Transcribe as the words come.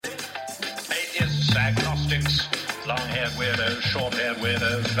agnostics, long-haired weirdos, short-haired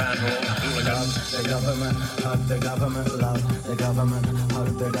weirdos, vandals, hooligans. The government, hug the government, love the government,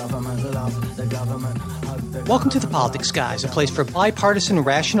 hug the government, love the government, hug the government. Welcome to The Politics Guys, a place for bipartisan,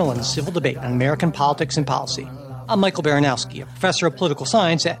 rational, and civil debate on American politics and policy. I'm Michael Baranowski, a professor of political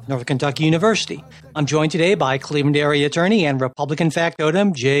science at Northern Kentucky University. I'm joined today by Cleveland area attorney and Republican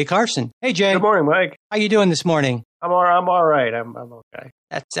factotum, Jay Carson. Hey, Jay. Good morning, Mike. How you doing this morning? I'm all right. I'm okay.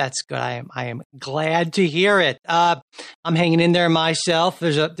 That's good. I am glad to hear it. I'm hanging in there myself.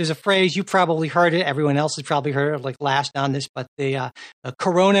 There's a phrase, you probably heard it. Everyone else has probably heard it, like last on this, but the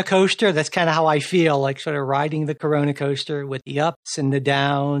Corona coaster. That's kind of how I feel, like sort of riding the Corona coaster with the ups and the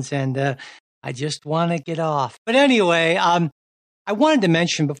downs, and I just want to get off. But anyway, I wanted to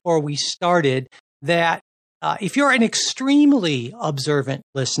mention before we started that if you're an extremely observant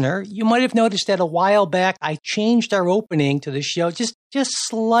listener, you might have noticed that a while back I changed our opening to the show just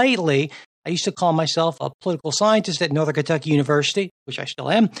slightly. I used to call myself a political scientist at Northern Kentucky University, which I still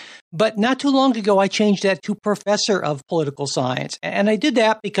am. But not too long ago, I changed that to professor of political science. And I did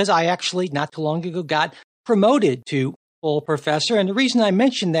that because I actually, not too long ago, got promoted to full professor. And the reason I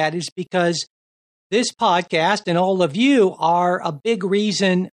mention that is because this podcast and all of you are a big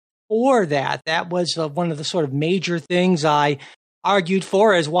reason for that. That was one of the sort of major things I argued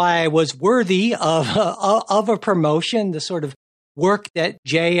for as why I was worthy of a promotion, the sort of work that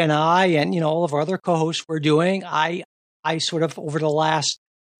Jay and I and, all of our other co-hosts were doing. I sort of over the last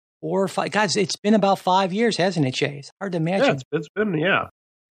 4 or 5, guys, it's been about 5 years, hasn't it, Jay? It's hard to imagine. Yeah, it's been, yeah.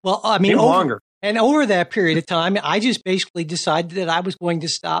 Well, I mean, longer. And over that period of time, I just basically decided that I was going to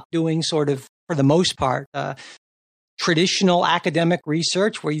stop doing sort of, for the most part, traditional academic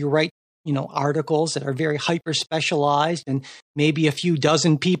research where you write, articles that are very hyper specialized and maybe a few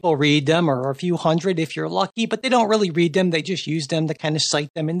dozen people read them or a few hundred if you're lucky, but they don't really read them. They just use them to kind of cite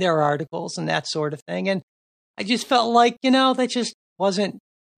them in their articles and that sort of thing. And I just felt like, that just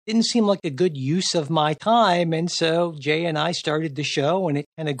didn't seem like a good use of my time. And so Jay and I started the show and it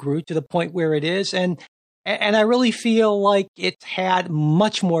kind of grew to the point where it is. And I really feel like it had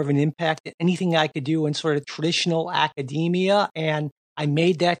much more of an impact than anything I could do in sort of traditional academia. And I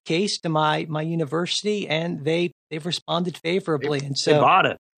made that case to my university, and they've responded favorably. And so they bought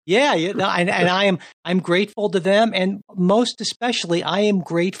it. Yeah, and I'm grateful to them, and most especially, I am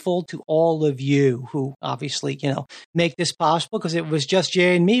grateful to all of you who obviously make this possible. Because if it was just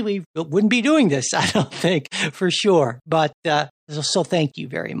Jay and me, we wouldn't be doing this, I don't think, for sure. But so thank you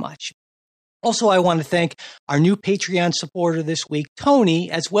very much. Also, I want to thank our new Patreon supporter this week, Tony,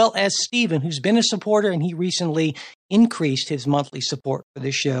 as well as Stephen, who's been a supporter, and he recently increased his monthly support for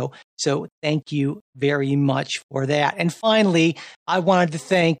the show. So thank you very much for that. And finally, I wanted to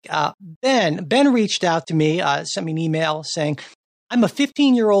thank Ben. Ben reached out to me, sent me an email saying, I'm a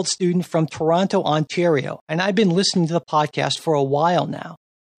 15-year-old student from Toronto, Ontario, and I've been listening to the podcast for a while now.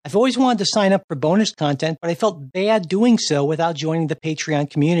 I've always wanted to sign up for bonus content, but I felt bad doing so without joining the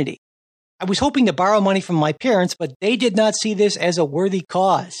Patreon community. I was hoping to borrow money from my parents, but they did not see this as a worthy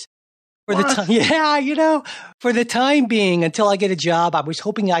cause. For the time being, until I get a job, I was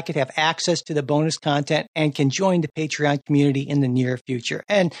hoping I could have access to the bonus content and can join the Patreon community in the near future.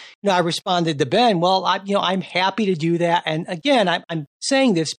 And I responded to Ben, well, I'm happy to do that. And again, I'm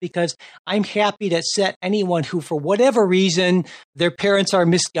saying this because I'm happy to set anyone who, for whatever reason, their parents are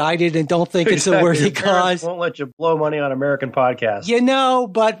misguided and don't think it's a worthy cause. Won't let you blow money on American podcasts.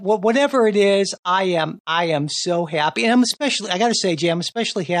 But whatever it is, I am so happy. And I got to say, Jay, I'm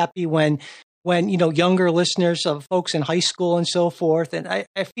especially happy when younger listeners of folks in high school and so forth. And I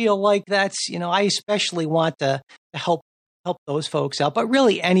feel like that's, I especially want to help those folks out, but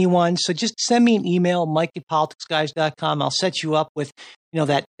really anyone. So just send me an email, mike@politicsguys.com. I'll set you up with,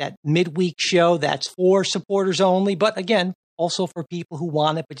 that midweek show that's for supporters only. But again, also for people who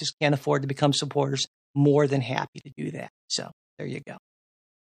want it, but just can't afford to become supporters. More than happy to do that. So there you go.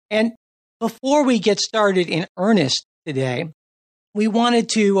 And before we get started in earnest today, we wanted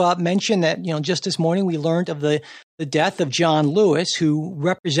to mention that, just this morning we learned of the death of John Lewis, who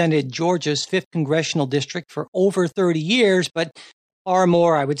represented Georgia's 5th Congressional District for over 30 years, but far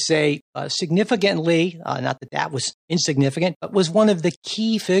more, I would say, significantly, not that was insignificant, but was one of the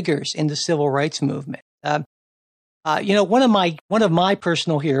key figures in the civil rights movement. One of my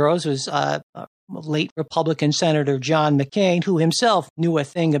personal heroes was late Republican Senator John McCain, who himself knew a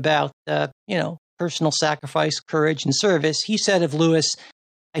thing about, personal sacrifice, courage, and service. He said of Lewis,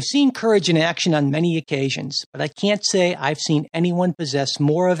 I've seen courage in action on many occasions, but I can't say I've seen anyone possess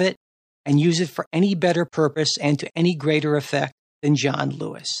more of it and use it for any better purpose and to any greater effect than John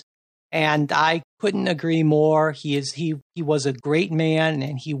Lewis. And I couldn't agree more. He was a great man,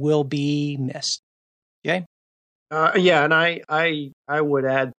 and he will be missed. Jay? Yeah, and I would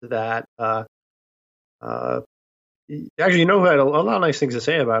add to that. Uh, Actually, you know who had a lot of nice things to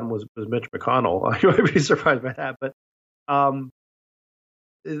say about him was Mitch McConnell. You might be surprised by that, but um,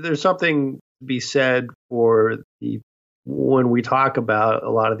 there's something to be said for when we talk about a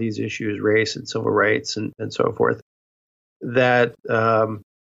lot of these issues, race and civil rights and so forth, that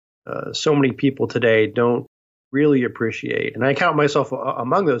so many people today don't really appreciate, and I count myself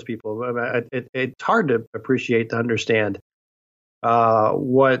among those people. It's hard to appreciate, to understand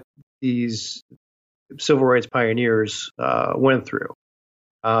what these civil rights pioneers went through.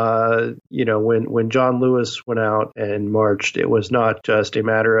 When John Lewis went out and marched, it was not just a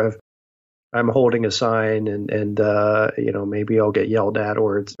matter of I'm holding a sign and maybe I'll get yelled at,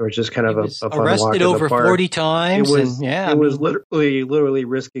 or it's just kind of a fun walk arrested in over the park. 40 times. It was literally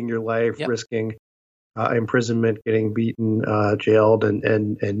risking your life, Yep. risking imprisonment, getting beaten, jailed,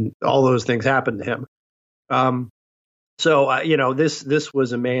 and all those things happened to him. This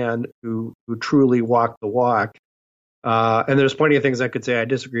was a man who truly walked the walk. And there's plenty of things I could say I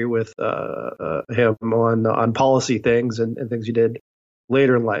disagree with him on policy things and things he did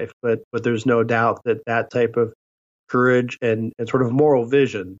later in life, but there's no doubt that type of courage and sort of moral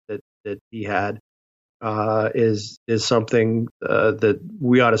vision that he had is something that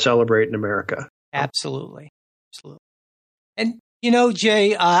we ought to celebrate in America. Absolutely. And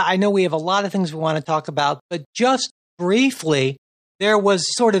Jay, I know we have a lot of things we want to talk about, but just briefly, there was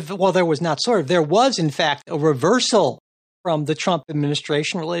in fact a reversal from the Trump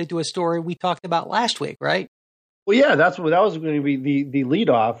administration related to a story we talked about last week, right? Well, yeah, that was going to be the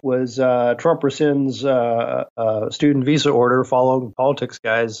leadoff was Trump rescinds student visa order following politics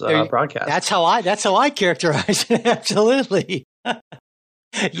guys broadcast. That's how I characterize it. Absolutely.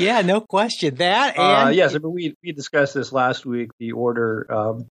 Yeah, no question. That and yes, I mean we discussed this last week. The order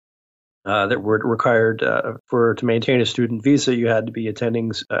that were required to maintain a student visa, you had to be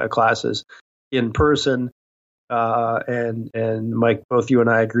attending classes in person. And Mike, both you and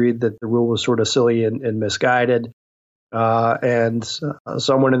I agreed that the rule was sort of silly and misguided. And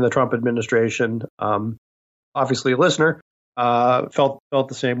someone in the Trump administration, obviously a listener, felt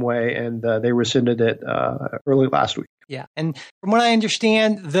the same way, and they rescinded it early last week. Yeah, and from what I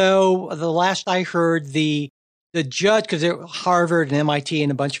understand, though, the last I heard, the judge, because Harvard and MIT and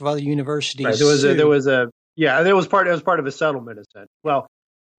a bunch of other universities, right, there was part of a settlement, essentially. Well,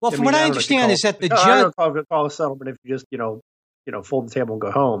 from what I understand is that the judge, I don't call it a settlement if you just fold the table and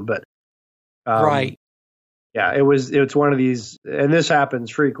go home, but right. Yeah, it's one of these, and this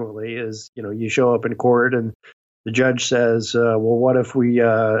happens frequently. Is you show up in court and the judge says, "Well, what if we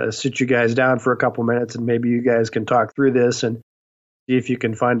sit you guys down for a couple minutes and maybe you guys can talk through this and see if you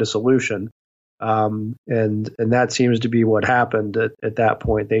can find a solution." And that seems to be what happened at that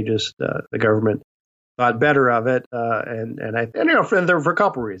point. They just the government thought better of it, for a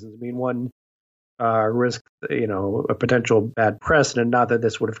couple reasons. I mean, one, risk a potential bad precedent. Not that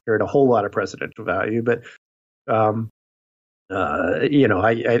this would have carried a whole lot of precedential value, but I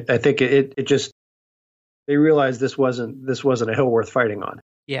think it just, they realized this wasn't a hill worth fighting on.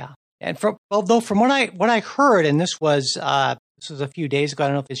 Yeah, and from what I heard, and this was a few days ago, I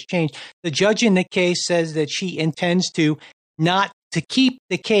don't know if it's changed. The judge in the case says that she intends to not to keep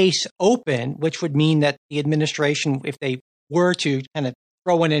the case open, which would mean that the administration, if they were to kind of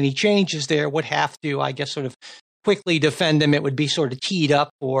throw in any changes there, would have to, I guess, sort of quickly defend them. It would be sort of teed up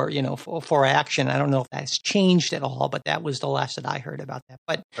for action. I don't know if that's changed at all, but that was the last that I heard about that.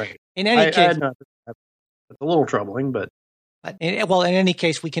 But right. In any case, it's a little troubling, but in any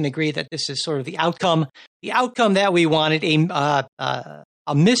case, we can agree that this is sort of the outcome that we wanted,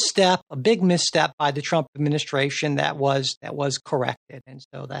 a misstep, a big misstep by the Trump administration that was corrected. And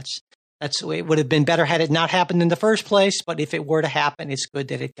so that's it would have been better had it not happened in the first place. But if it were to happen, it's good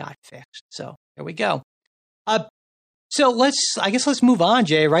that it got fixed. So there we go. So let's move on,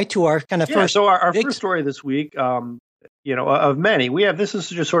 Jay, right to our kind of first. So our first story this week, of many, this is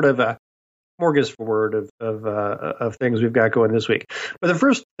just sort of a smorgasbord of things we've got going this week. But the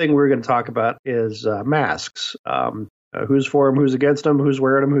first thing we're going to talk about is masks. Who's for them, who's against them, who's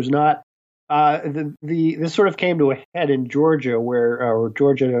wearing them, who's not. This sort of came to a head in Georgia, where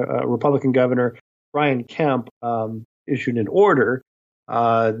Georgia Republican Governor Brian Kemp issued an order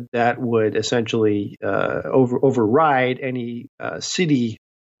that would essentially override any city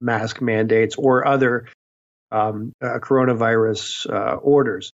mask mandates or other coronavirus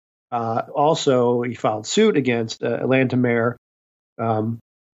orders. Also, he filed suit against Atlanta Mayor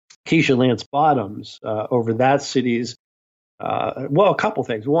Keisha Lance Bottoms over that city's, a couple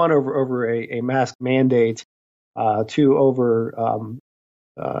things. One, over a mask mandate. Two, over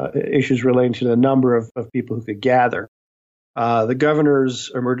issues relating to the number of people who could gather. The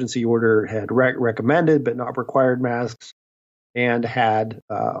governor's emergency order had recommended but not required masks, and had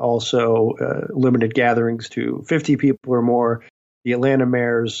also limited gatherings to 50 people or more. The Atlanta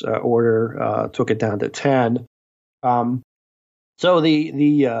mayor's order took it down to 10. So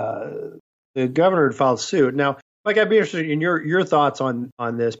the governor had filed suit. Now, Mike, I'd be interested in your thoughts on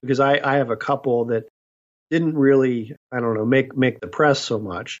this, because I have a couple that didn't really, I don't know, make the press so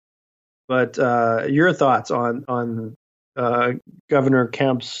much. But your thoughts on Governor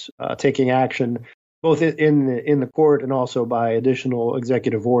Kemp's taking action, both in the court and also by additional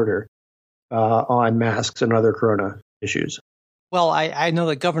executive order on masks and other corona issues. Well, I know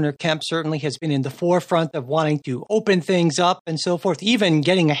that Governor Kemp certainly has been in the forefront of wanting to open things up and so forth, even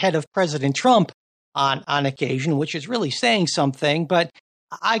getting ahead of President Trump on occasion, which is really saying something. But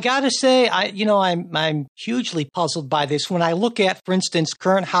I got to say, I'm hugely puzzled by this when I look at, for instance,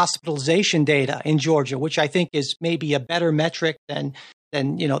 current hospitalization data in Georgia, which I think is maybe a better metric than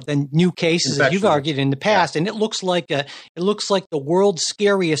new cases, as you've argued in the past. Yeah. And it looks like the world's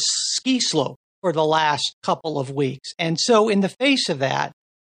scariest ski slope for the last couple of weeks. And so in the face of that,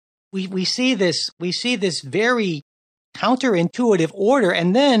 we see this very counterintuitive order,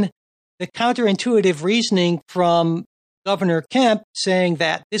 and then the counterintuitive reasoning from Governor Kemp saying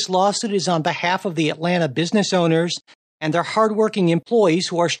that this lawsuit is on behalf of the Atlanta business owners and their hardworking employees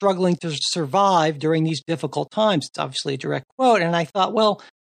who are struggling to survive during these difficult times. It's obviously a direct quote. And I thought, well,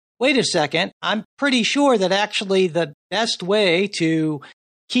 wait a second. I'm pretty sure that actually the best way to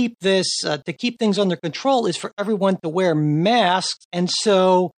keep things under control is for everyone to wear masks. And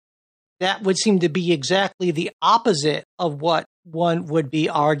so that would seem to be exactly the opposite of what one would be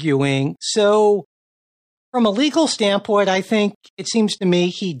arguing. So from a legal standpoint, I think it seems to me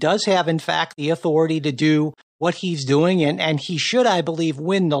he does have, in fact, the authority to do what he's doing, and he should, I believe,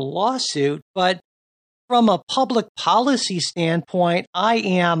 win the lawsuit. But from a public policy standpoint, I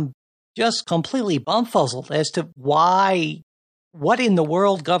am just completely bumfuzzled as to what in the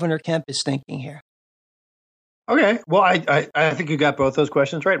world Governor Kemp is thinking here. Okay, well, I think you got both those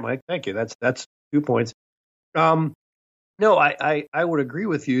questions right, Mike. Thank you. That's 2 points. No, I would agree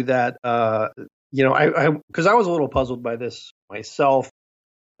with you that because I was a little puzzled by this myself.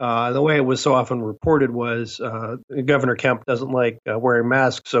 The way it was so often reported was Governor Kemp doesn't like wearing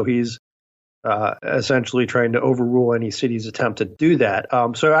masks, so he's essentially trying to overrule any city's attempt to do that.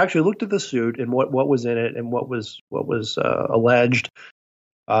 So I actually looked at the suit and what was in it and what was alleged,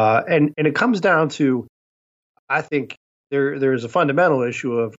 and it comes down to, I think there's a fundamental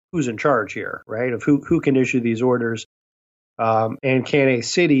issue of who's in charge here, right? Of who can issue these orders, and can a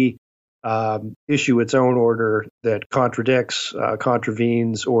city issue its own order that contradicts,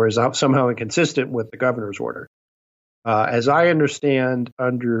 contravenes, or is somehow inconsistent with the governor's order. As I understand,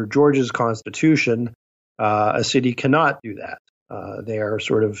 under Georgia's constitution, a city cannot do that. They are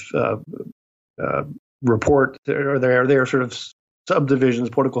sort of they're sort of subdivisions,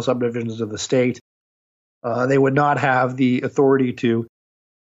 political subdivisions of the state. They would not have the authority to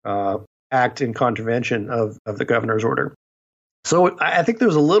act in contravention of the governor's order. So I think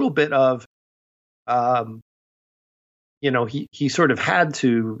there's a little bit of, he sort of had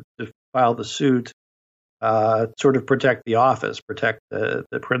to file the suit, sort of protect the office, protect the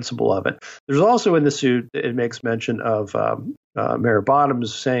principle of it. There's also in the suit, it makes mention of Mayor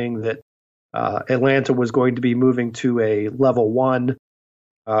Bottoms saying that Atlanta was going to be moving to a level 1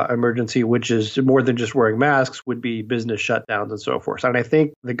 emergency, which is more than just wearing masks, would be business shutdowns and so forth. And I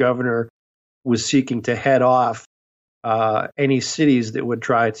think the governor was seeking to head off any cities that would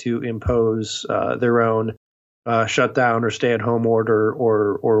try to impose their own shutdown or stay-at-home order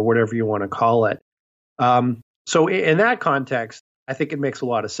or whatever you want to call it. So in that context, I think it makes a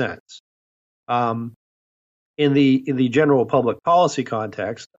lot of sense. In the general public policy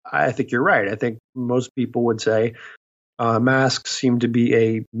context, I think you're right. I think most people would say masks seem to be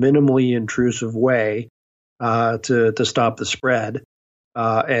a minimally intrusive way to stop the spread,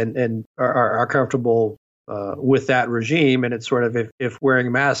 and are comfortable with that regime. And it's sort of if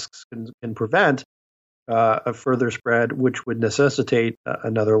wearing masks can prevent a further spread, which would necessitate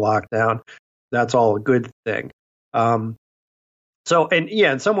another lockdown, that's all a good thing. In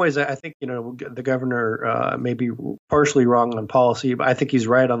some ways, I think the governor may be partially wrong on policy, but I think he's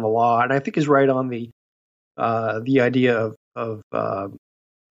right on the law, and I think he's right on the idea of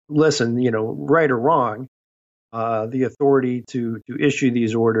listen, right or wrong, the authority to issue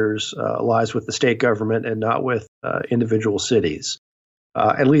these orders lies with the state government and not with individual cities,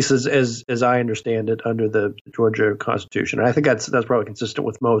 at least as I understand it under the Georgia Constitution. And I think that's probably consistent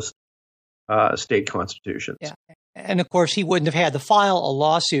with most state constitutions. Yeah. And of course, he wouldn't have had to file a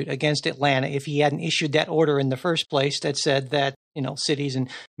lawsuit against Atlanta if he hadn't issued that order in the first place that said that, cities and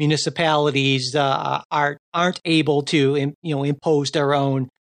municipalities aren't able to, impose their own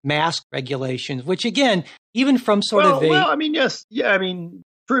mask regulations, which again, even from sort of yes. Yeah,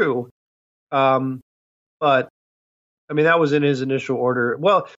 true. But that was in his initial order.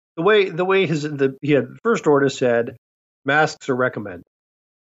 Well, the way he had first order said masks are recommended,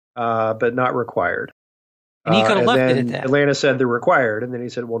 but not required. And he could have left it at that. Atlanta said they're required, and then he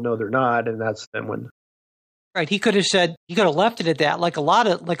said, "Well, no, they're not," and that's then when. Right, he could have left it at that, like a lot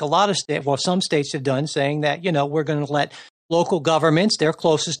of states. Well, some states have done, saying that we're going to let local governments, they're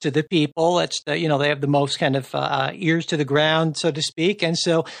closest to the people. They have the most kind of ears to the ground, so to speak, and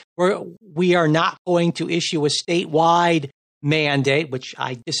so we are not going to issue a statewide mandate, which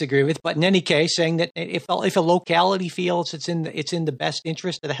I disagree with. But in any case, saying that if a locality feels it's in the best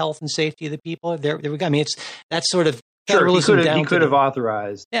interest of the health and safety of the people, there we go. That's sort of federalism. Sure, he could have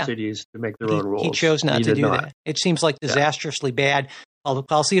authorized cities to make their own rules. He chose not to do that. It seems like disastrously bad public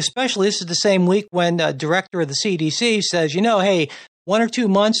policy. Especially, this is the same week when the director of the CDC says, hey, 1 or 2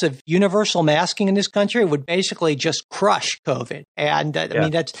 months of universal masking in this country would basically just crush COVID. And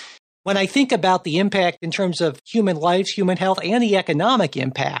that's. When I think about the impact in terms of human lives, human health, and the economic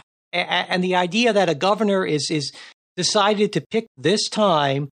impact, and the idea that a governor is decided to pick this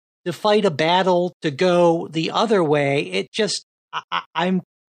time to fight a battle to go the other way, it just I'm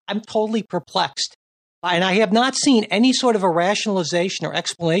totally perplexed. And I have not seen any sort of a rationalization or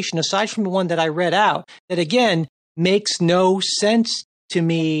explanation aside from the one that I read out that, again, makes no sense to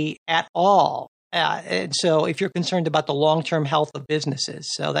me at all. And so if you're concerned about the long-term health of businesses,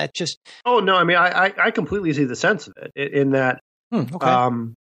 so that just... Oh, no, I completely see the sense of it in that,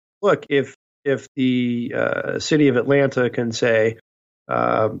 look, if the city of Atlanta can say,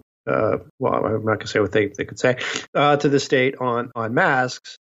 well, I'm not going to say what they could say to the state on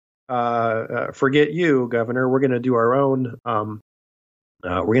masks, forget you, Governor, we're going to do our own,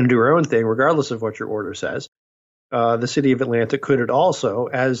 thing, regardless of what your order says. The city of Atlanta could it also,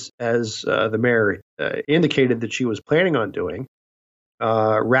 as the mayor indicated that she was planning on doing,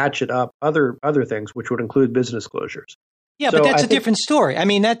 ratchet up other things, which would include business closures. Yeah, so but that's a different story. I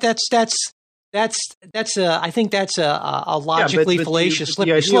think that's a logically fallacious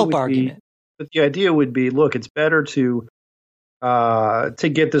slippery slope argument. But the idea would be, look, it's better to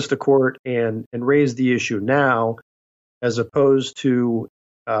get this to court and raise the issue now, as opposed to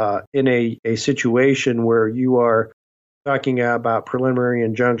in a situation where you are talking about preliminary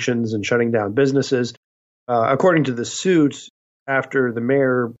injunctions and shutting down businesses. According to the suits, after the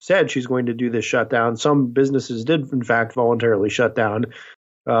mayor said she's going to do this shutdown, some businesses did, in fact, voluntarily shut down.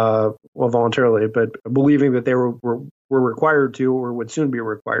 Voluntarily, but believing that they were required to or would soon be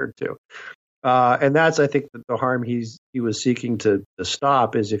required to. And that's, I think, the harm he was seeking to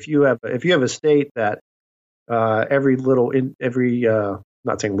stop is if you have a state that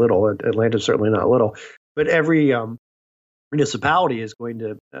not saying little, Atlanta's certainly not little, but every municipality is going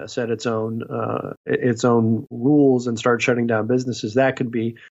to set its own rules and start shutting down businesses. That could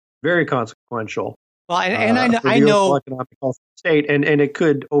be very consequential. Well, and I know economic health of the state, and it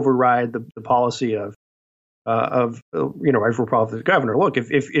could override the policy of rightful policy of the governor. Look,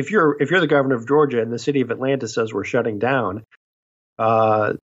 if you're the governor of Georgia and the city of Atlanta says we're shutting down,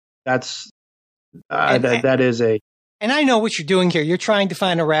 that is a. And I know what you're doing here. You're trying to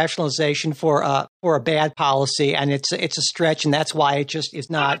find a rationalization for a bad policy, and it's a stretch, and that's why it just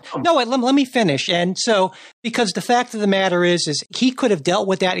is not. No, let me finish. And so, because the fact of the matter is he could have dealt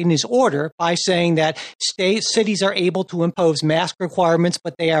with that in his order by saying that cities are able to impose mask requirements,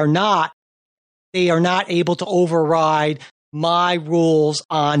 but they are not able to override my rules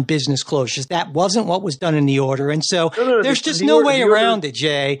on business closures. That wasn't what was done in the order, and so there's just no way around it,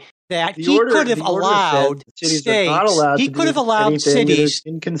 Jay. That he could have allowed states. He could have allowed cities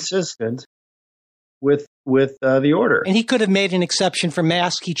inconsistent with the order, and he could have made an exception for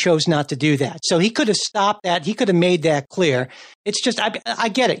masks. He chose not to do that, so he could have stopped that. He could have made that clear. It's just I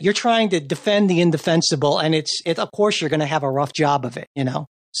get it. You're trying to defend the indefensible, and it's of course you're going to have a rough job of it,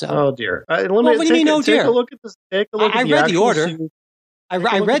 So, oh dear. What do you mean, oh dear? Take a look at this. I read the order. I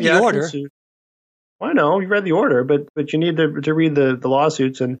read the order. I know you read the order, but you need to read the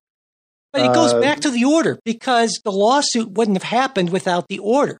lawsuits and. But it goes back to the order because the lawsuit wouldn't have happened without the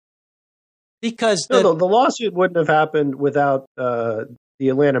order. Because the lawsuit wouldn't have happened without the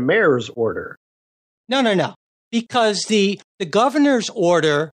Atlanta mayor's order. No. Because the governor's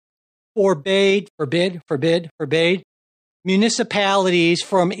order forbade municipalities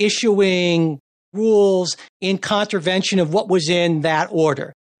from issuing rules in contravention of what was in that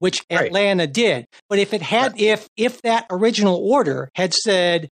order. which Atlanta did. But if it had, if that original order had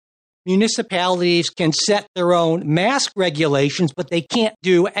said municipalities can set their own mask regulations, but they can't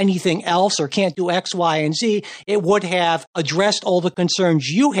do anything else or can't do X, Y, and Z, it would have addressed all the concerns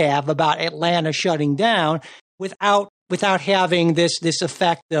you have about Atlanta shutting down without having this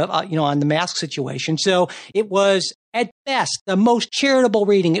effect of, on the mask situation. So it was at best the most charitable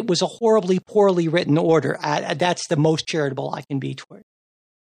reading. It was a horribly poorly written order. That's the most charitable I can be toward.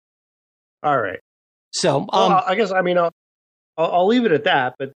 All right. So I guess I'll leave it at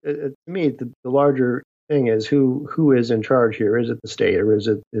that. But to me, the larger thing is who is in charge here? Is it the state or is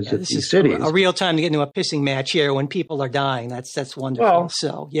it these cities? A real time to get into a pissing match here when people are dying. That's wonderful. Well,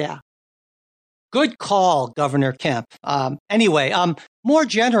 so yeah. Good call, Governor Kemp. Anyway, more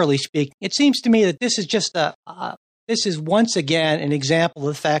generally speaking, it seems to me that this is just this is once again an example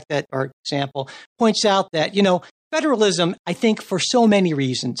of the fact that, or example points out that, federalism, I think for so many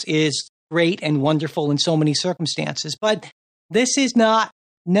reasons is great and wonderful in so many circumstances, but this is not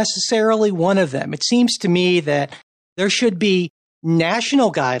necessarily one of them. It seems to me that there should be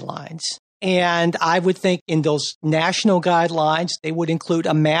national guidelines. And I would think in those national guidelines, they would include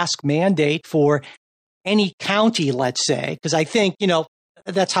a mask mandate for any county, let's say, because I think,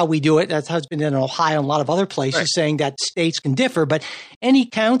 that's how we do it. That's how it's been in Ohio and a lot of other places, saying that states can differ. But any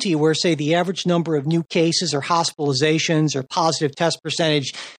county where, say, the average number of new cases or hospitalizations or positive test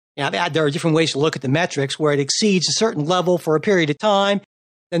percentage, there are different ways to look at the metrics, where it exceeds a certain level for a period of time,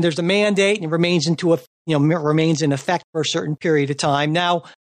 then there's a mandate and it remains in effect for a certain period of time. Now,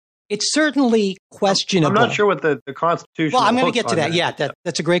 it's certainly questionable. I'm not sure what the Constitution. Well, I'm going to get to that. Yeah,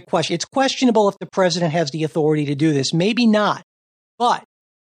 that's a great question. It's questionable if the president has the authority to do this. Maybe not. But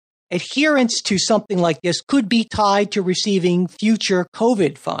adherence to something like this could be tied to receiving future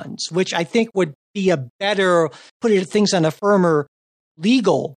COVID funds, which I think would be a better, putting things on a firmer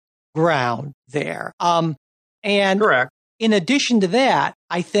legal ground there. And correct. In addition to that,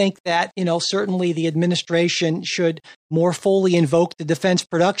 I think that, certainly the administration should more fully invoke the Defense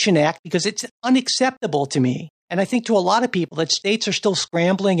Production Act, because it's unacceptable to me. And I think to a lot of people that states are still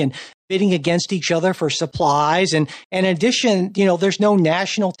scrambling and bidding against each other for supplies. And in addition, there's no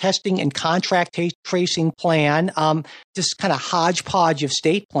national testing and contract tracing plan, just kind of hodgepodge of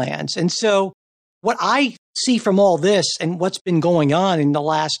state plans. And so what I see from all this and what's been going on in the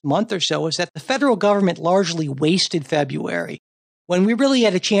last month or so is that the federal government largely wasted February when we really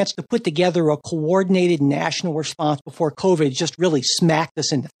had a chance to put together a coordinated national response before COVID just really smacked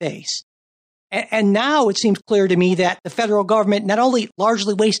us in the face. And now it seems clear to me that the federal government not only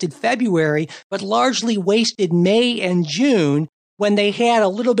largely wasted February, but largely wasted May and June when they had a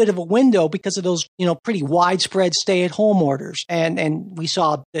little bit of a window because of those, pretty widespread stay-at-home orders. And we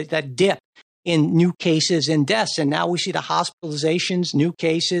saw that dip in new cases and deaths. And now we see the hospitalizations, new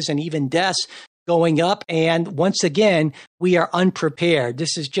cases, and even deaths going up. And once again, we are unprepared.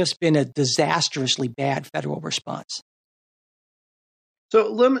 This has just been a disastrously bad federal response.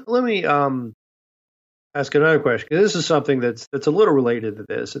 So let me ask another question, because this is something that's a little related to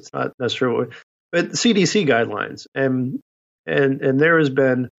this. It's not necessarily, but the CDC guidelines, and there has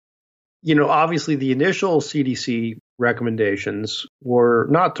been, obviously the initial CDC recommendations were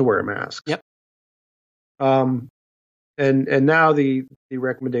not to wear a mask. Yep. And now the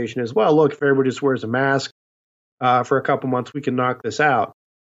recommendation is, well, look, if everybody just wears a mask for a couple months, we can knock this out.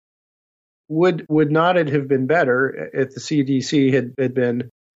 Would not it have been better if the CDC had been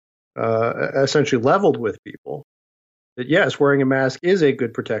essentially leveled with people that, yes, wearing a mask is a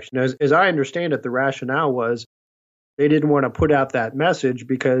good protection? As I understand it, the rationale was they didn't want to put out that message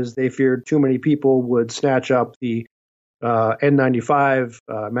because they feared too many people would snatch up the N95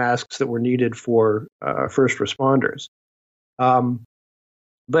 masks that were needed for first responders.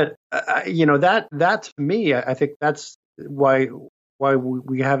 But that to me, I think that's why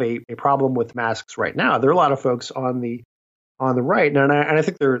we have a problem with masks right now. There are a lot of folks on the right, and I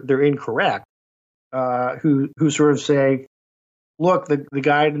think they're incorrect, who sort of say, look, the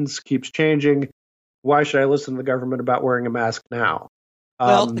guidance keeps changing. Why should I listen to the government about wearing a mask now?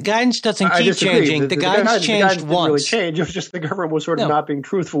 Well, the guidance doesn't keep changing. The guidance changed once. Didn't really change. It was just the government was sort of not being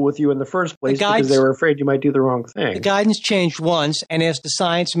truthful with you in the first place because they were afraid you might do the wrong thing. The guidance changed once, and as the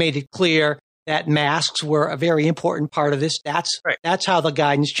science made it clear that masks were a very important part of this, that's how the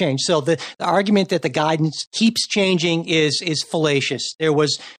guidance changed. So the argument that the guidance keeps changing is fallacious. There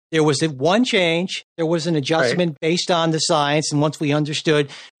was one change. There was an adjustment based on the science, and once we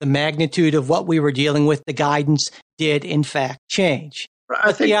understood the magnitude of what we were dealing with, the guidance did in fact change.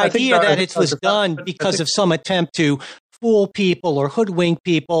 But the idea that it was done because of some attempt to fool people or hoodwink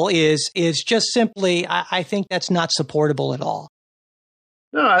people is just simply, I think that's not supportable at all.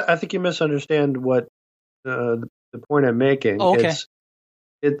 No, I think you misunderstand what the point I'm making. Oh, okay.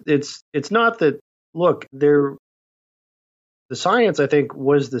 It's not that. Look, the science I think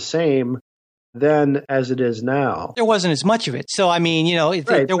was the same then as it is now. There wasn't as much of it. So, I mean,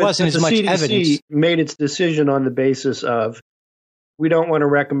 Right, there wasn't as much CDC evidence. Made its decision on the basis of, we don't want to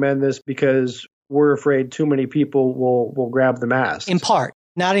recommend this because we're afraid too many people will grab the mask. In part,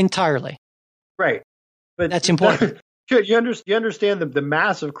 not entirely. Right. But that's important. You understand the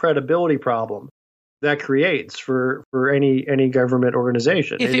massive credibility problem that creates for any government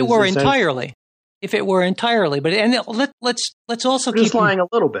organization. If it were entirely. But let's also keep lying a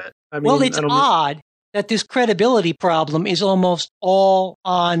little bit. I mean, well, it's odd that this credibility problem is almost all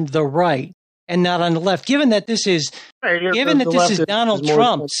on the right and not on the left. Given that this is Donald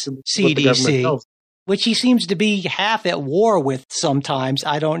Trump's CDC, which he seems to be half at war with sometimes.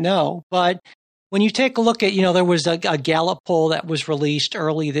 I don't know, but when you take a look at, there was a Gallup poll that was released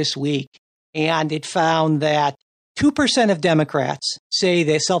early this week, and it found that 2% of Democrats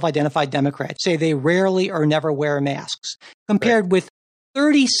self-identified Democrats say they rarely or never wear masks, compared with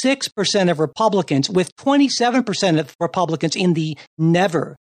 36% of Republicans, with 27% of Republicans in the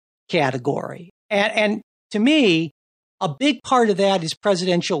never category. And to me, a big part of that is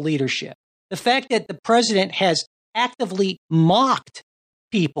presidential leadership. The fact that the president has actively mocked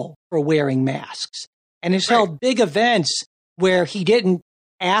people for wearing masks and has held big events where he didn't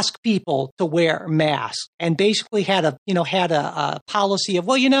ask people to wear masks and basically had a policy of,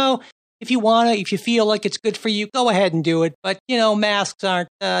 if you feel like it's good for you, go ahead and do it. But, masks aren't,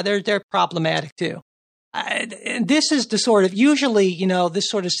 they're problematic too. This is the sort of, usually, this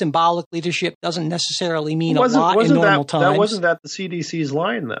sort of symbolic leadership doesn't necessarily mean a lot in normal times. Wasn't that the CDC's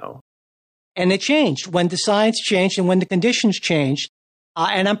line though? And it changed when the science changed and when the conditions changed.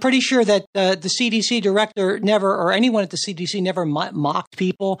 And I'm pretty sure that the CDC director never, or anyone at the CDC never mocked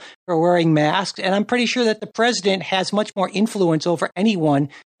people for wearing masks. And I'm pretty sure that the president has much more influence over anyone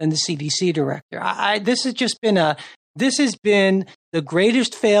than the CDC director. This has been the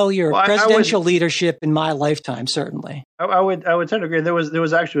greatest failure of presidential leadership in my lifetime, certainly. I would tend to agree. There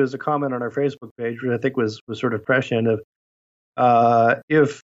was actually a comment on our Facebook page, which I think was sort of prescient of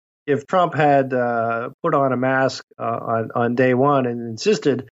if Trump had put on a mask on day one and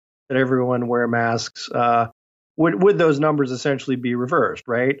insisted that everyone wear masks, would those numbers essentially be reversed,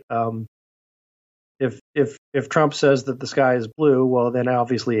 right? If Trump says that the sky is blue, well, then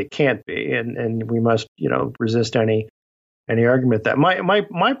obviously it can't be, and we must resist any argument that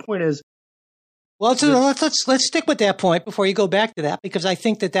my point is. Well, let's stick with that point before you go back to that, because I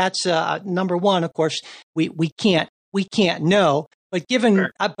think that's number one. Of course, we can't know.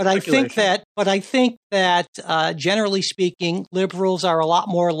 But I think that generally speaking, liberals are a lot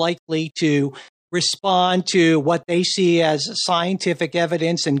more likely to respond to what they see as scientific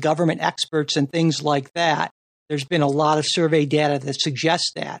evidence and government experts and things like that. There's been a lot of survey data that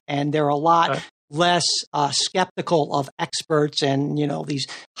suggests that, and they're a lot less skeptical of experts and, these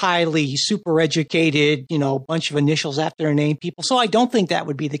highly super educated, bunch of initials after their name people. So I don't think that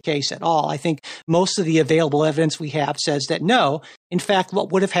would be the case at all. I think most of the available evidence we have says that no. In fact,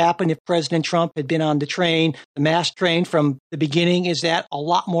 what would have happened if President Trump had been on the mask train from the beginning, is that a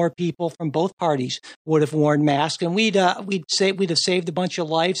lot more people from both parties would have worn masks, and we'd have saved a bunch of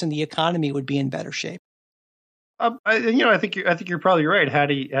lives, and the economy would be in better shape. I think you're probably right. Had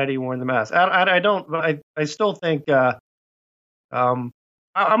he worn the mask, I still think. I'm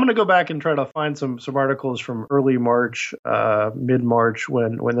going to go back and try to find some articles from early March, mid March,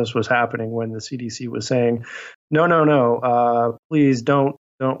 when this was happening, when the CDC was saying, no, please don't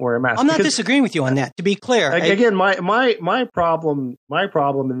wear a mask. I'm not disagreeing with you on that. To be clear, again, my problem,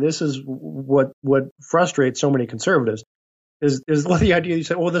 and this is what frustrates so many conservatives, is the idea you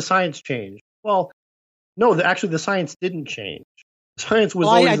said, well, the science changed. Well. No, actually, the science didn't change. Science was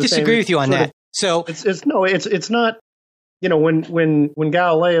always the same. I disagree with you on that. So it's not. When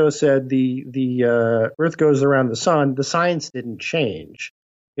Galileo said the Earth goes around the sun, the science didn't change.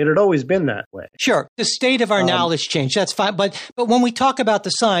 It had always been that way. Sure, the state of our knowledge changed. That's fine. But when we talk about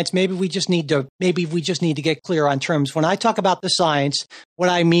the science, maybe we just need to get clear on terms. When I talk about the science, what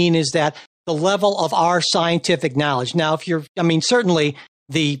I mean is that the level of our scientific knowledge. Now, certainly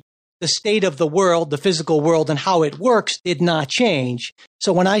the state of the world, the physical world, and how it works did not change.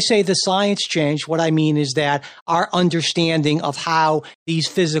 So when I say the science changed, what I mean is that our understanding of how these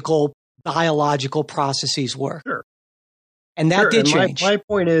physical, biological processes work. Sure. And that did change. My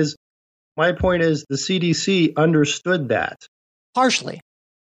point is the CDC understood that. Partially.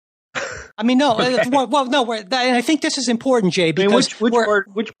 No. And I think this is important, Jay, because which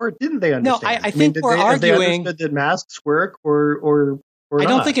part didn't they understand? No, I think we're arguing. They understood that masks work, or or I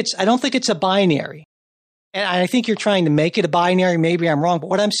not? don't think it's a binary. And I think you're trying to make it a binary. Maybe I'm wrong. But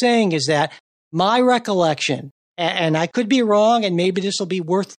what I'm saying is that my recollection, and I could be wrong, and maybe this will be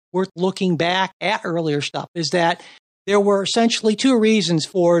worth looking back at earlier stuff, is that there were essentially two reasons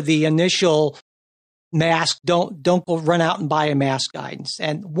for the initial mask, don't go run out and buy a mask guidance.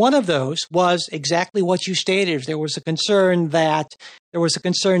 And one of those was exactly what you stated. There was a concern that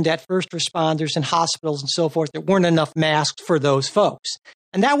first responders and hospitals and so forth, there weren't enough masks for those folks.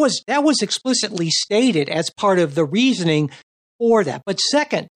 And that was explicitly stated as part of the reasoning for that. But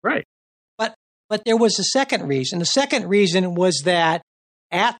second, right. But there was a second reason. The second reason was that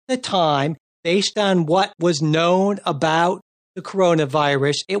at the time, based on what was known about the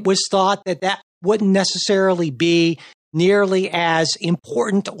coronavirus, it was thought that wouldn't necessarily be nearly as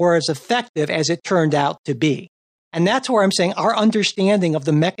important or as effective as it turned out to be. And that's where I'm saying our understanding of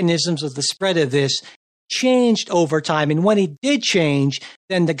the mechanisms of the spread of this changed over time. And when it did change,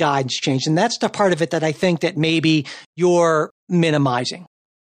 then the guidance changed. And that's the part of it that I think that maybe you're minimizing.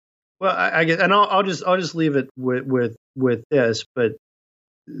 Well, I guess, and I'll just leave it with this. But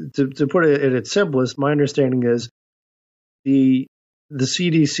to put it at its simplest, my understanding is the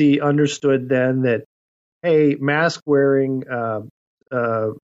CDC understood then that, hey, mask wearing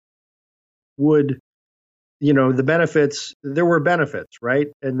would, the benefits. There were benefits, right?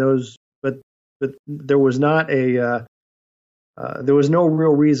 And those, but there was not there was no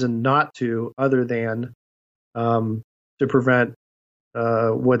real reason not to, other than to prevent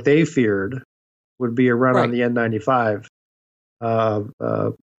what they feared would be a run on the N95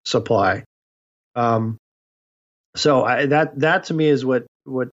 supply. So that to me is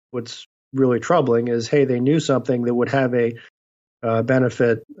what's really troubling is, hey, they knew something that would have a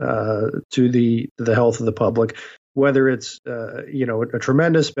benefit to the health of the public, whether it's a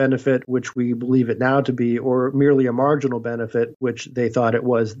tremendous benefit, which we believe it now to be, or merely a marginal benefit, which they thought it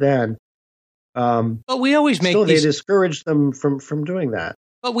was then. But we always make they discouraged them from doing that.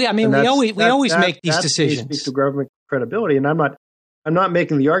 But we always make these decisions. Speaks to government credibility, and I'm not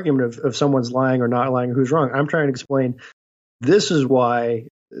making the argument of someone's lying or not lying or who's wrong. I'm trying to explain this is why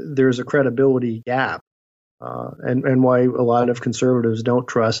there's a credibility gap, and why a lot of conservatives don't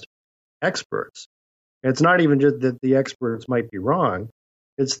trust experts. And it's not even just that the experts might be wrong.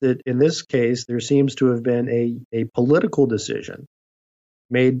 It's that in this case, there seems to have been a political decision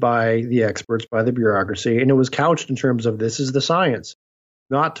made by the experts, by the bureaucracy, and it was couched in terms of this is the science,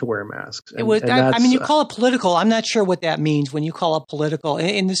 not to wear masks. It was. I mean, you call it political. I'm not sure what that means when you call it political,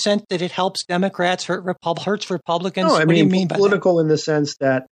 in the sense that it helps Democrats, hurts Republicans. No, what do you mean by political that? In the sense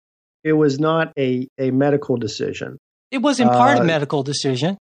that it was not a medical decision. It was in part a medical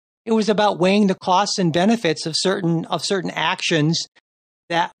decision. It was about weighing the costs and benefits of certain actions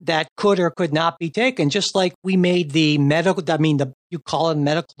that could or could not be taken. Just like we made the medical, you call it a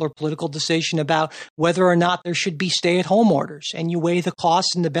medical or political decision about whether or not there should be stay-at-home orders, and you weigh the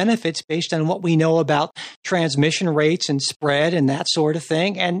costs and the benefits based on what we know about transmission rates and spread and that sort of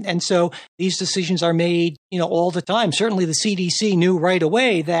thing. And so these decisions are made, all the time. Certainly the CDC knew right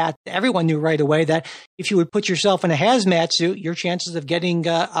away that everyone knew right away that if you would put yourself in a hazmat suit, your chances of getting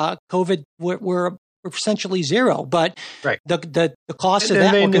COVID were essentially zero, but the cost of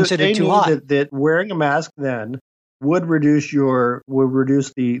that were considered too high. That wearing a mask then would reduce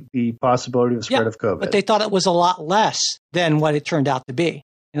the possibility of spread of COVID. But they thought it was a lot less than what it turned out to be.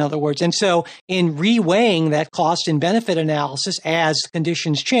 In other words, and so in reweighing that cost and benefit analysis as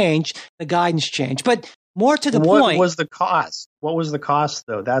conditions changed, the guidance changed. But more to the point, what was the cost? What was the cost,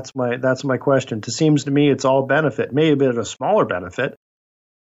 though? That's my question. It seems to me it's all benefit, maybe a bit of a smaller benefit.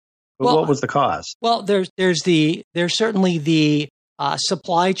 But what was the cost? Well, there's certainly the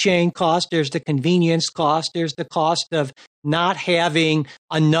supply chain cost. There's the convenience cost. There's the cost of not having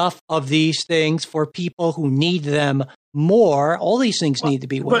enough of these things for people who need them more. All these things need to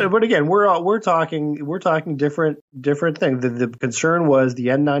be weighed. But again, we're talking different things. The concern was the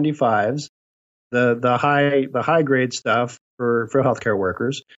N95s, the high grade stuff for healthcare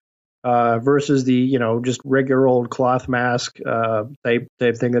workers. Versus the just regular old cloth mask type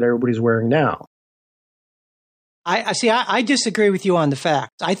thing that everybody's wearing now. I disagree with you on the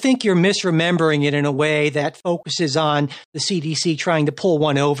facts. I think you're misremembering it in a way that focuses on the CDC trying to pull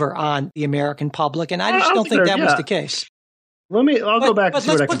one over on the American public, and I just don't think that was the case. I'll go back and see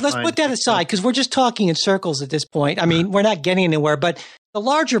what I can find. Let's put that aside, because we're just talking in circles at this point. I mean, we're not getting anywhere. But the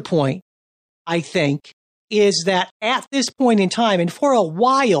larger point, I think, is that at this point in time, and for a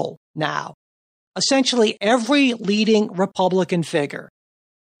while now, essentially every leading Republican figure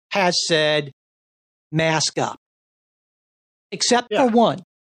has said, mask up, except for one.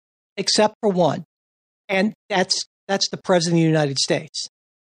 And that's That's the president of the United States.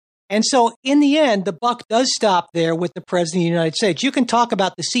 And so in the end, the buck does stop there with the president of the United States. You can talk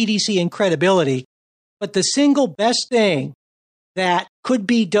about the CDC and credibility, but the single best thing that could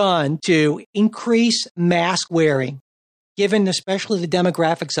be done to increase mask wearing, given especially the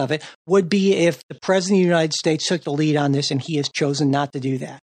demographics of it, would be if the president of the United States took the lead on this, and he has chosen not to do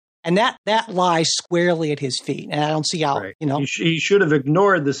that. And that lies squarely at his feet. And I don't see how, right. He should have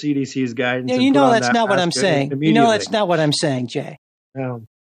ignored the CDC's guidance. Yeah, that's not what I'm saying. That's not what I'm saying, Jay. No.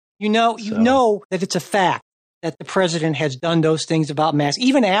 You know that it's a fact that the president has done those things about masks,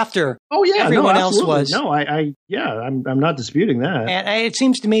 even after everyone else was. No, I'm not disputing that. And it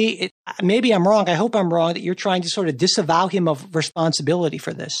seems to me, maybe I'm wrong. I hope I'm wrong, that you're trying to sort of disavow him of responsibility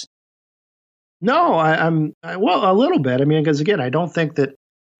for this. No, I'm a little bit. I mean, because again, I don't think that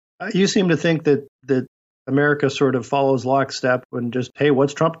you seem to think that America sort of follows lockstep and just, hey,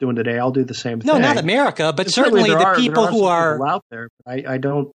 what's Trump doing today? I'll do the same thing. No, not America, but certainly the people who are out there.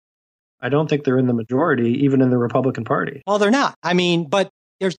 I don't think they're in the majority, even in the Republican Party. Well, they're not. I mean, but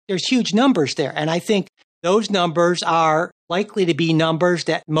there's huge numbers there. And I think those numbers are likely to be numbers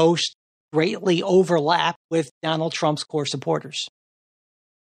that most greatly overlap with Donald Trump's core supporters.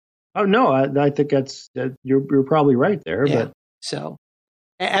 Oh, no, I think you're probably right there. Yeah. But so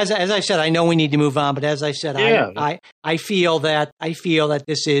as I said, I know we need to move on, but as I said, I feel that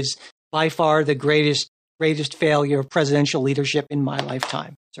this is by far the greatest failure of presidential leadership in my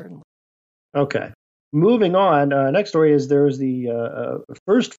lifetime, certainly. Okay. Moving on, next story is there's the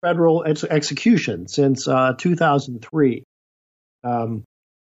first federal execution since 2003.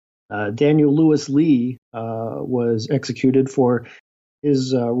 Daniel Lewis Lee was executed for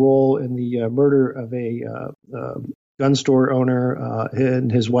his role in the murder of a gun store owner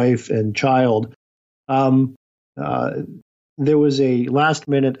and his wife and child. There was a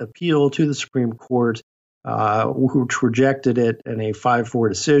last-minute appeal to the Supreme Court, which rejected it in a 5-4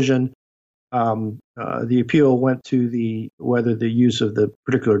 decision. The appeal went to whether the use of the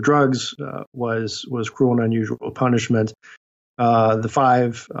particular drugs was cruel and unusual punishment. The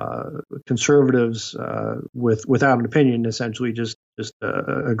 5 conservatives, without an opinion, essentially just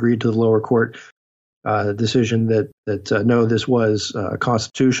agreed to the lower court decision that no, this was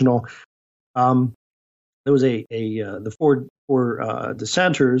constitutional. There was the four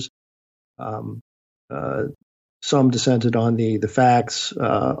dissenters. Some dissented on the facts,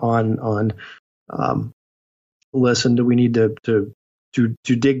 on listen, do we need to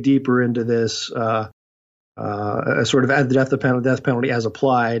dig deeper into this, sort of the death penalty as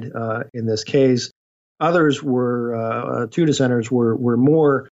applied in this case. Others were, 2 dissenters were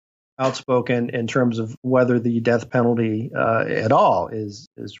more outspoken in terms of whether the death penalty at all is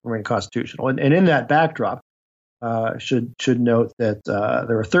remain constitutional. And in that backdrop, should note that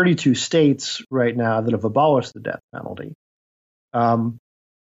there are 32 states right now that have abolished the death penalty.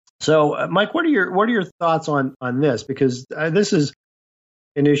 So, Mike, what are your thoughts on this? Because this is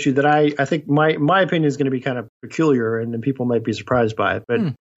an issue that I think my opinion is going to be kind of peculiar, and people might be surprised by it.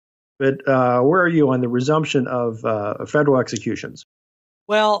 But where are you on the resumption of federal executions?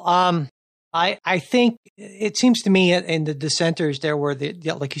 Well, I think it seems to me in the dissenters there were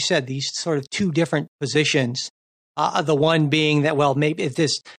like you said, these sort of 2 different positions. The one being that, well, maybe if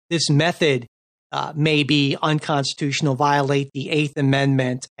this method may be unconstitutional, violate the 8th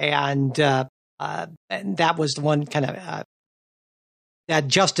Amendment, and that was the one kind of that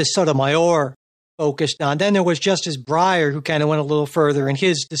Justice Sotomayor focused on. Then there was Justice Breyer, who kind of went a little further in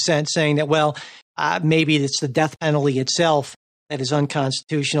his dissent, saying that, well, maybe it's the death penalty itself that is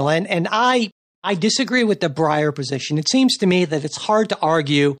unconstitutional. And I disagree with the Breyer position. It seems to me that it's hard to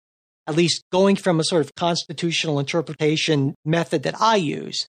argue, at least going from a sort of constitutional interpretation method that I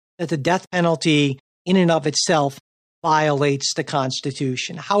use, that the death penalty in and of itself violates the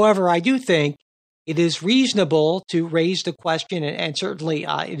Constitution. However, I do think it is reasonable to raise the question, and certainly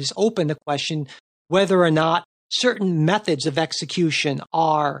it is open to question whether or not certain methods of execution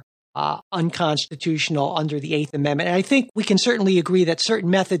are unconstitutional under the 8th Amendment. And I think we can certainly agree that certain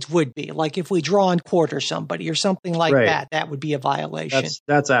methods would be, like if we draw and quarter somebody or something like that would be a violation.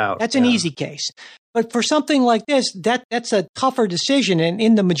 That's out. That's an easy case. But for something like this, that's a tougher decision. And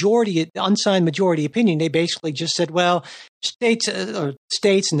in the unsigned majority opinion, they basically just said, well, states and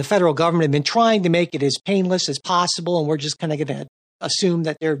the federal government have been trying to make it as painless as possible, and we're just kind of going to assume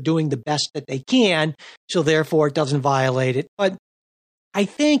that they're doing the best that they can, so therefore it doesn't violate it. But I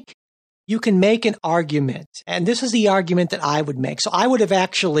think you can make an argument, and this is the argument that I would make. So I would have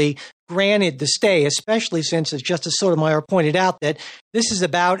actually granted the stay, especially since, as Justice Sotomayor pointed out, that this is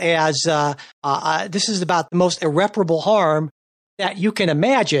about the most irreparable harm that you can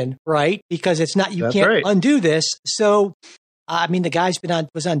imagine, right? Because it's not, you That's can't right. undo this. So, I mean, the guy's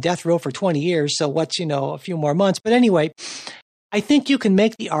was on death row for 20 years. So what's, a few more months. But anyway, I think you can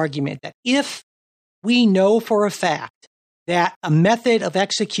make the argument that if we know for a fact that a method of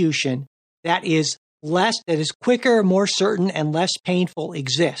execution that is quicker, more certain, and less painful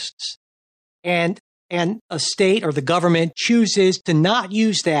exists, and a state or the government chooses to not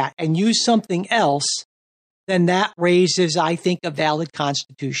use that and use something else, then that raises, I think, a valid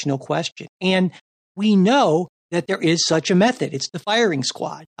constitutional question. And we know that there is such a method. It's the firing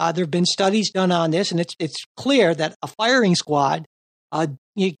squad. There have been studies done on this, and it's clear that a firing squad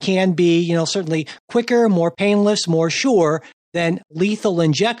it can be, certainly quicker, more painless, more sure than lethal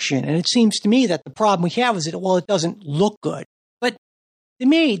injection. And it seems to me that the problem we have is that, it doesn't look good. But to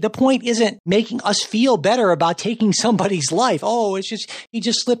me, the point isn't making us feel better about taking somebody's life. Oh, it's just, he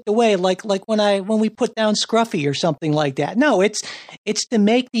just slipped away, like when we put down Scruffy or something like that. No, it's to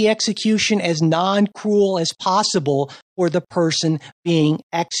make the execution as non-cruel as possible for the person being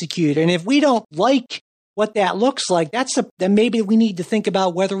executed. And if we don't like what that looks like, then maybe we need to think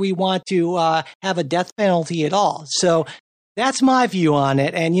about whether we want to have a death penalty at all. So that's my view on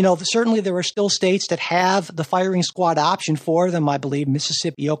it. And, certainly there are still states that have the firing squad option for them, I believe,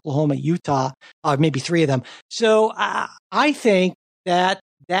 Mississippi, Oklahoma, Utah, maybe 3 of them. So I think that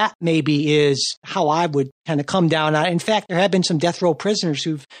maybe is how I would kind of come down on it. In fact, there have been some death row prisoners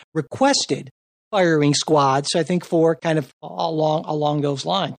who've requested firing squad. So I think for kind of along those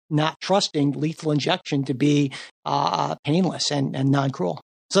lines, not trusting lethal injection to be painless and non-cruel.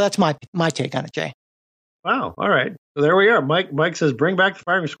 So that's my take on it, Jay. Wow. All right. So there we are. Mike says, bring back the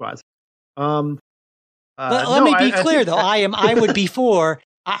firing squads. Let me be clear, though. I would be for.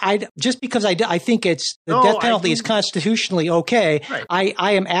 I just because I think it's the death penalty is constitutionally okay. Right.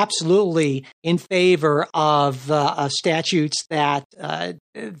 I am absolutely in favor of statutes that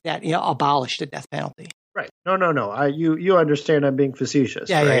abolish the death penalty. Right. No. You understand I'm being facetious.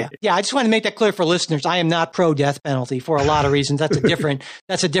 Yeah, right? Yeah. I just want to make that clear for listeners. I am not pro death penalty for a lot of reasons. That's a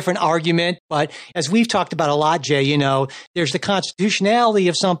different argument. But as we've talked about a lot, Jay, there's the constitutionality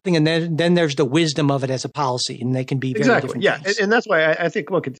of something, and then there's the wisdom of it as a policy, and they can be very different. Yeah, things. And that's why I think,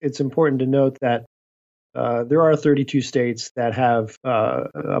 look, it's important to note that there are 32 states that have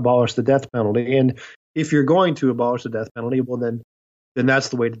abolished the death penalty, and if you're going to abolish the death penalty, well, then that's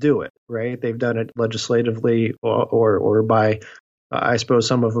the way to do it, right? They've done it legislatively or by, I suppose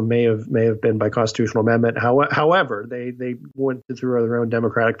some of them may have been by constitutional amendment. However, they went through their own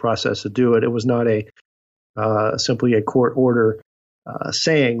democratic process to do it. It was not simply a court order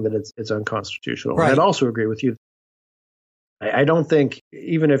saying that it's unconstitutional. Right. And I'd also agree with you. I don't think,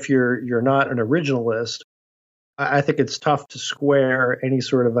 even if you're not an originalist, I think it's tough to square any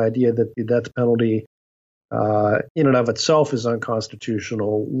sort of idea that the death penalty in and of itself is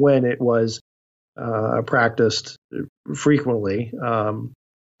unconstitutional when it was practiced frequently.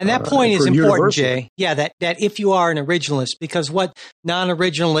 And that point is important, Jay. Yeah, that if you are an originalist, because what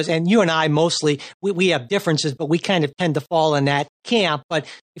non-originalists, and you and I mostly, we have differences, but we kind of tend to fall in that camp. But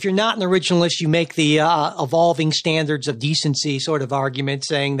if you're not an originalist, you make the evolving standards of decency sort of argument,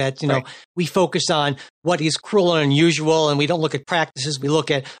 saying that, right. We focus on what is cruel and unusual, and we don't look at practices. We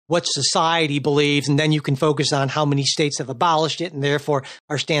look at what society believes, and then you can focus on how many states have abolished it, and therefore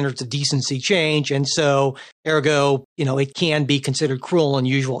our standards of decency change. And so, ergo, it can be considered cruel and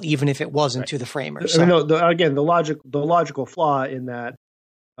unusual, even if it wasn't to the framers. So. Again, the logical flaw in that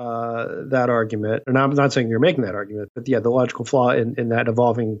argument, and I'm not saying you're making that argument, but the logical flaw in that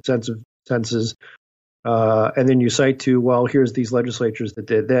evolving senses, and then you cite to, well, here's these legislatures that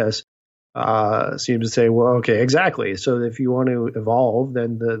did this, seems to say, well, okay, exactly. So if you want to evolve,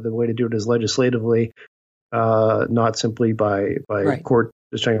 then the way to do it is legislatively, not simply by right. court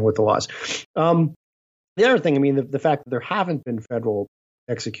just checking with the laws. The other thing, the fact that there haven't been federal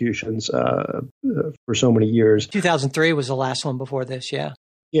executions for so many years. 2003 was the last one before this, yeah.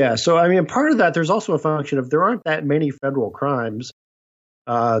 Yeah, so part of that, there's also a function of there aren't that many federal crimes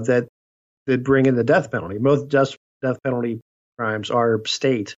that bring in the death penalty. Most death penalty crimes are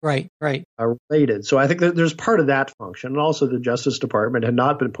state right related. So I think that there's part of that function, and also the Justice Department had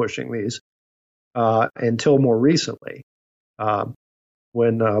not been pushing these until more recently,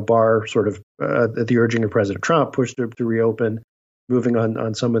 when Barr sort of at the urging of President Trump pushed to reopen, moving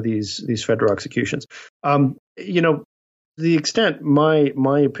on some of these federal executions. The extent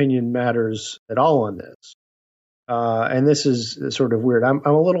my opinion matters at all on this, and this is sort of weird. I'm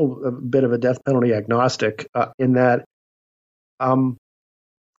a bit of a death penalty agnostic in that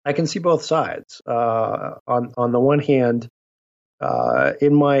I can see both sides. On the one hand,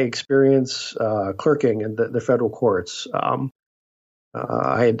 in my experience clerking in the federal courts,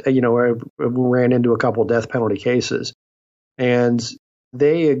 I ran into a couple death penalty cases, and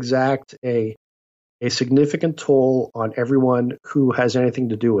they exact a significant toll on everyone who has anything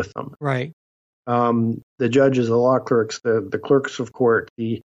to do with them. Right. The judges, the law clerks, the clerks of court,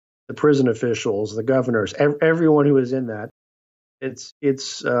 the prison officials, the governors, everyone who is in that.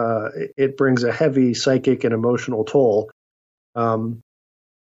 It brings a heavy psychic and emotional toll, and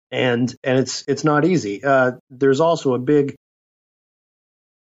it's not easy. There's also a big,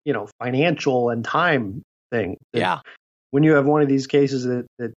 financial and time thing. Yeah. When you have one of these cases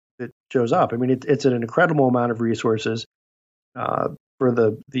that shows up, I mean, it's an incredible amount of resources for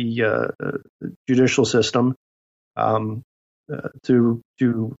the judicial system to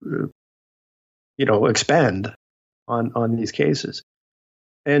expend on these cases,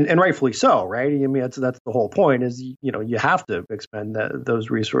 and rightfully so, right? I mean, that's the whole point. Is you have to expend those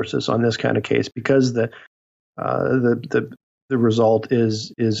resources on this kind of case because the result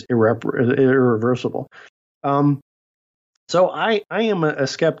is irreversible. So I am a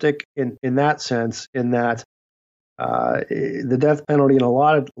skeptic in that sense, in that the death penalty in a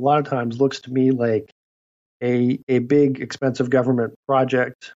lot of times looks to me like a big expensive government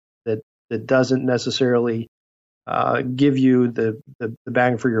project that doesn't necessarily give you the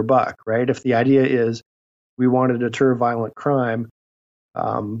bang for your buck, right? If the idea is we want to deter violent crime,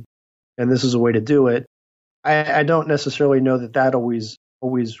 and this is a way to do it, I don't necessarily know that always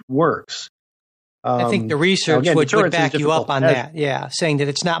works. I think the research would back you up on that. Yeah, saying that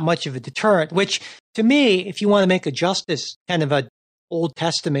it's not much of a deterrent, which to me, if you want to make a justice, kind of a Old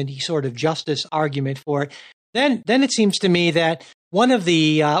Testament-y sort of justice argument for it, then it seems to me that one of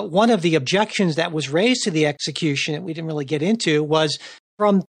the objections that was raised to the execution that we didn't really get into was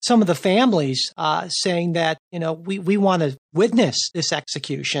from some of the families saying that, we want to witness this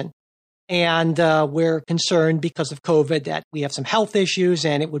execution. And we're concerned because of COVID that we have some health issues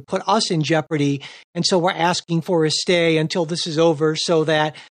and it would put us in jeopardy. And so we're asking for a stay until this is over so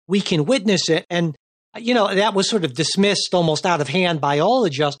that we can witness it. And, that was sort of dismissed almost out of hand by all the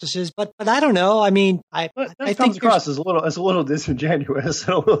justices. But I don't know. I mean, I think comes across as a little disingenuous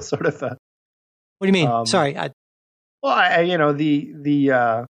and a little sort of. What do you mean? Sorry. I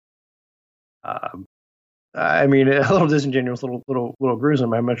mean, a little disingenuous, a little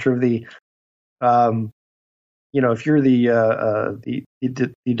gruesome. I'm not sure if if you're the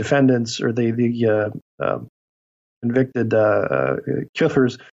defendants or the convicted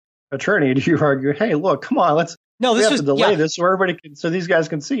killer's attorney, do you argue, hey, look, come on, we have to delay this so these guys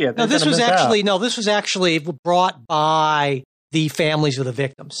can see it? No, this was actually brought by the families of the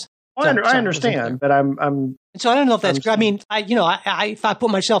victims. I understand, but I'm. So I don't know if that's. I mean, if I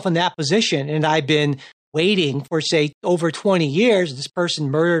put myself in that position and I've been waiting for, say, over 20 years, this person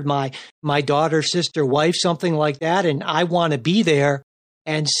murdered my daughter, sister, wife, something like that, and I want to be there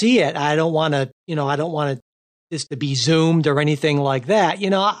and see it. I don't want this to be zoomed or anything like that.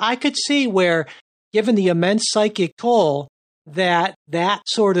 I could see where, given the immense psychic toll, that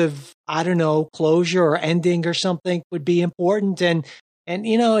sort of, I don't know, closure or ending or something would be important. And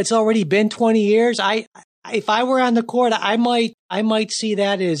it's already been 20 years. If I were on the court, I might see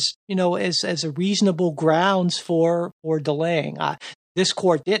that as as a reasonable grounds for delaying. This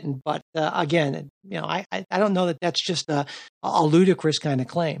court didn't, but again, I don't know that that's just a ludicrous kind of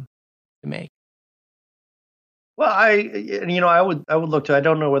claim to make. Well, I would look to. I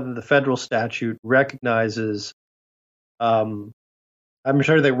don't know whether the federal statute recognizes. I'm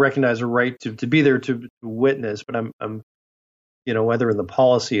sure they recognize a right to be there to witness, but I'm whether in the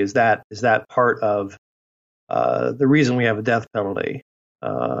policy is that part of the reason we have a death penalty.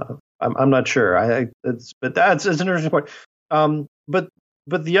 I'm not sure. But that's an interesting point. But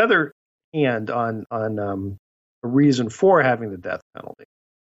the other hand on a reason for having the death penalty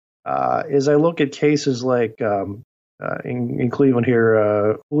is I look at cases like in Cleveland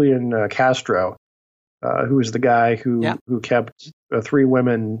here, Julian Castro, who was the guy who kept 3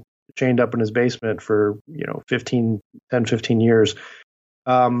 women chained up in his basement for 15 years,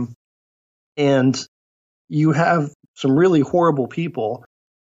 and you have some really horrible people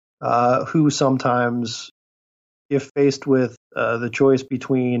who sometimes, if faced with the choice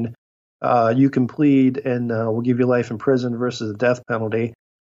between you can plead and we'll give you life in prison versus the death penalty,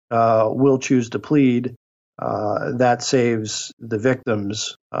 will choose to plead. That saves the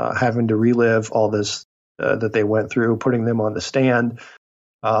victims having to relive all this that they went through, putting them on the stand,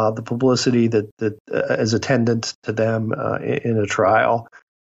 the publicity that is attendant to them in a trial.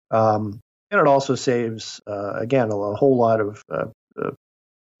 And it also saves, again, a whole lot of,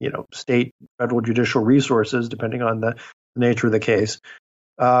 state, federal judicial resources, depending on the nature of the case.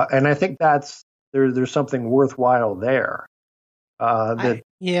 And I think there's something worthwhile there.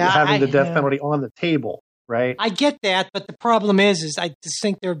 having the death penalty on the table, right? I get that, but the problem is I just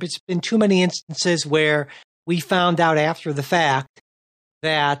think there have been too many instances where we found out after the fact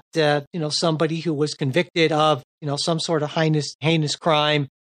that somebody who was convicted of some sort of heinous crime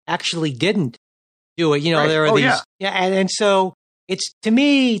actually didn't do it. Right. There are and so it's, to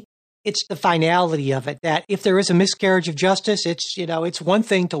me, it's the finality of it, that if there is a miscarriage of justice, it's one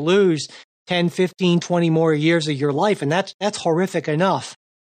thing to lose 10, 15, 20 more years of your life, and that's horrific enough.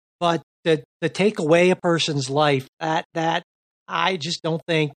 But to take away a person's life, that I just don't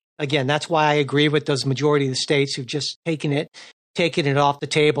think. Again, that's why I agree with those majority of the states who've just taken it off the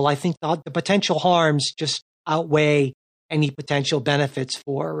table. I think the potential harms just outweigh any potential benefits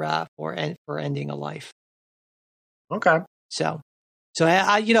for ending a life. Okay. So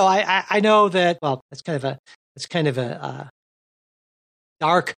I know that. Well, that's kind of a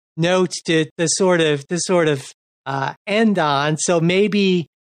dark note to sort of end on. So maybe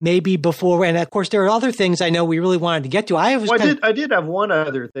before, and of course there are other things I know we really wanted to get to. I did have one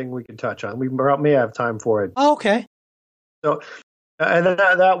other thing we could touch on. We may have time for it. Oh, okay. So, and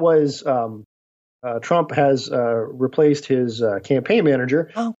that was Trump has replaced his campaign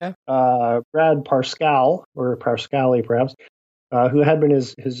manager, Brad Parscale, or Parscale perhaps, who had been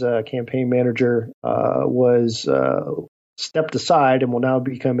his campaign manager, was stepped aside and will now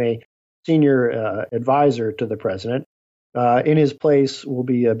become a senior advisor to the president. In his place will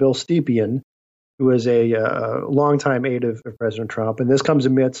be Bill Stepien, who is a longtime aide of President Trump. And this comes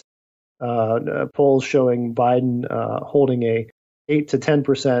amidst polls showing Biden holding a 8 to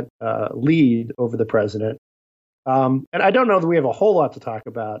 10% lead over the president. And I don't know that we have a whole lot to talk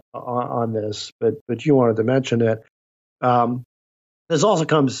about on this, but you wanted to mention it. This also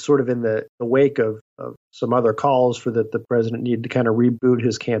comes sort of in the wake of some other calls for that the president needed to kind of reboot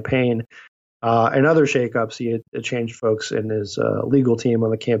his campaign. And other shakeups. He had changed folks in his legal team on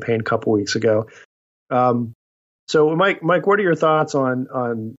the campaign a couple weeks ago. So, Mike, what are your thoughts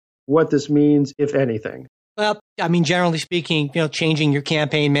on what this means, if anything? Well, I mean, generally speaking, changing your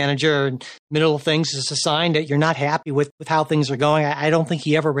campaign manager in the middle of things is a sign that you're not happy with how things are going. I don't think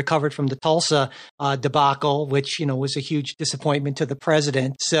he ever recovered from the Tulsa debacle, which, was a huge disappointment to the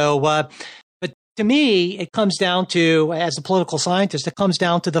president. So, but to me, it comes down to, as a political scientist, it comes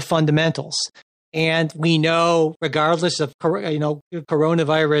down to the fundamentals. And we know, regardless of,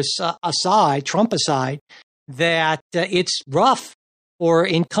 coronavirus aside, Trump aside, that it's rough for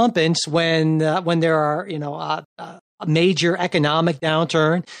incumbents when there are, a major economic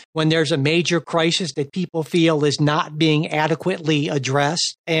downturn, when there's a major crisis that people feel is not being adequately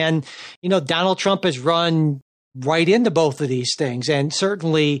addressed. And, Donald Trump has run right into both of these things. And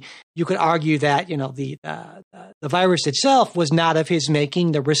certainly you could argue that, the virus itself was not of his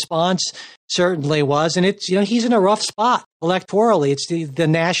making. The response certainly was. And it's, he's in a rough spot electorally. It's the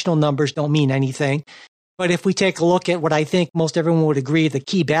national numbers don't mean anything. But if we take a look at what I think most everyone would agree the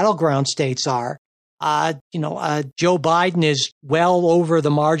key battleground states are, Joe Biden is well over the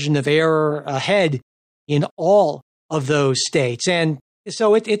margin of error ahead in all of those states. And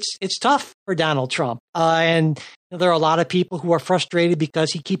so it's tough for Donald Trump. And there are a lot of people who are frustrated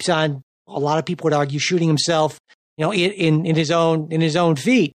because he keeps on, a lot of people would argue, shooting himself, in his own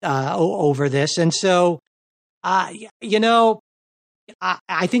feet over this. And so, I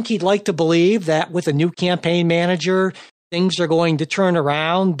think he'd like to believe that with a new campaign manager, things are going to turn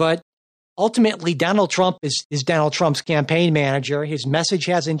around. But ultimately, Donald Trump is Donald Trump's campaign manager. His message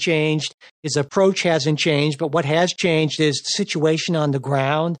hasn't changed. His approach hasn't changed. But what has changed is the situation on the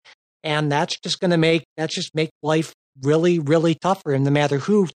ground. And that's just make life really, really tough for him, no matter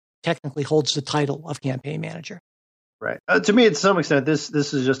who technically holds the title of campaign manager. Right. To me, to some extent, this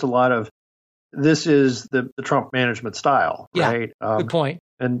is just a lot of, this is the Trump management style, right? Good point.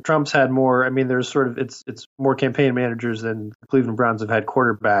 And Trump's had more. I mean, there's sort of it's more campaign managers than the Cleveland Browns have had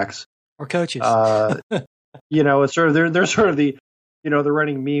quarterbacks or coaches. It's sort of they're sort of the the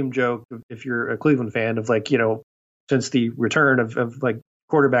running meme joke, if you're a Cleveland fan, of since the return of like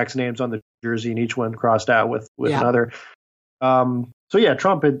quarterbacks' names on the jersey and each one crossed out with another. So yeah,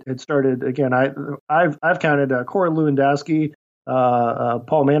 Trump had started again. I've counted Corey Lewandowski,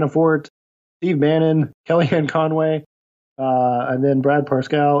 Paul Manafort, Steve Bannon, Kellyanne Conway, and then Brad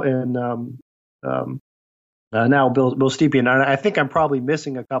Parscale, and now Bill Stepien. And I think I'm probably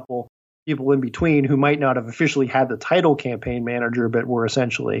missing a couple people in between who might not have officially had the title campaign manager, but were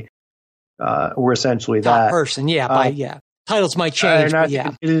essentially that person. Titles might change. But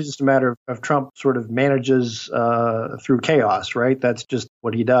it is just a matter of Trump sort of manages through chaos, right? That's just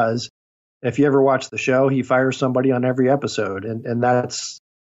what he does. If you ever watch the show, he fires somebody on every episode, and that's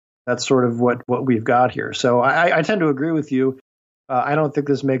sort of what we've got here. So I tend to agree with you. I don't think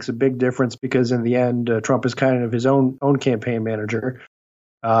this makes a big difference because in the end, Trump is kind of his own campaign manager,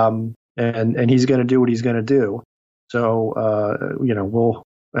 and he's going to do what he's going to do. So we'll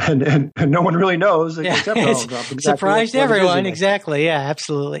and no one really knows except Donald Trump. Exactly surprised everyone. Exactly. Yeah.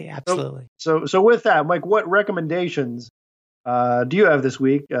 Absolutely. So with that, Mike, what recommendations do you have this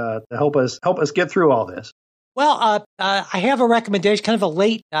week to help us get through all this? Well, I have a recommendation, kind of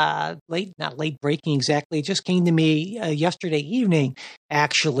a not late breaking exactly. It just came to me yesterday evening,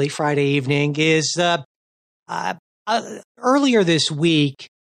 actually, Friday evening, is earlier this week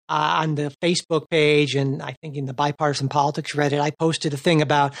on the Facebook page, and I think in the Bipartisan Politics Reddit, I posted a thing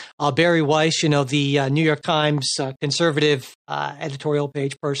about Barry Weiss, the New York Times conservative editorial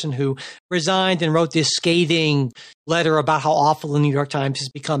page person who resigned and wrote this scathing letter about how awful the New York Times has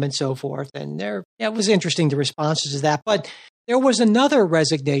become and so forth. And it was interesting, the responses to that. But there was another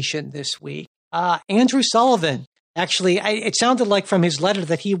resignation this week. Andrew Sullivan, actually, it sounded like from his letter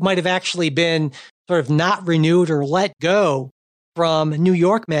that he might have actually been sort of not renewed or let go from New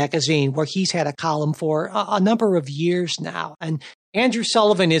York Magazine, where he's had a column for a number of years now. And Andrew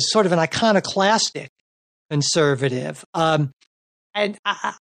Sullivan is sort of an iconoclastic conservative. And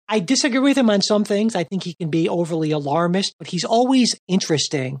I disagree with him on some things. I think he can be overly alarmist, but he's always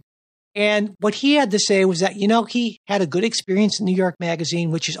interesting. And what he had to say was that, he had a good experience in New York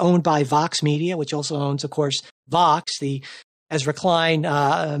Magazine, which is owned by Vox Media, which also owns, of course, Vox, the Ezra Klein,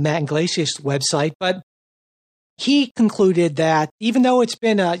 Matt Iglesias website. But he concluded that even though it's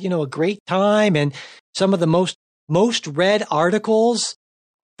been a great time and some of the most read articles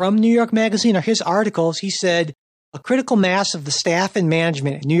from New York Magazine are his articles, he said, a critical mass of the staff and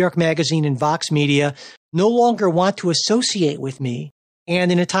management at New York Magazine and Vox Media no longer want to associate with me.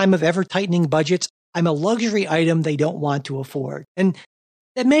 And in a time of ever tightening budgets, I'm a luxury item they don't want to afford. And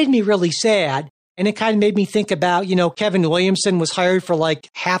that made me really sad. And it kind of made me think about, Kevin Williamson was hired for like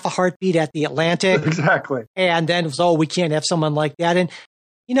half a heartbeat at the Atlantic. Exactly. And then it was, we can't have someone like that. And,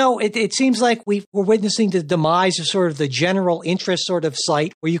 it seems like we're witnessing the demise of sort of the general interest sort of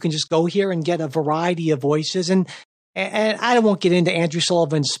site where you can just go here and get a variety of voices. And I won't get into Andrew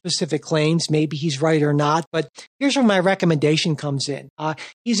Sullivan's specific claims. Maybe he's right or not. But here's where my recommendation comes in.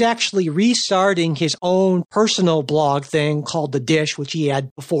 He's actually restarting his own personal blog thing called The Dish, which he had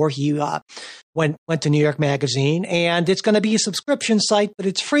before he went to New York Magazine. And it's going to be a subscription site, but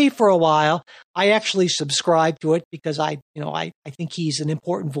it's free for a while. I actually subscribe to it because I think he's an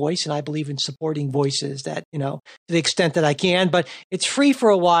important voice, and I believe in supporting voices that, to the extent that I can. But it's free for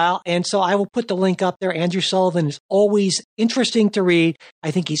a while. And so I will put the link up there. Andrew Sullivan is always interesting to read.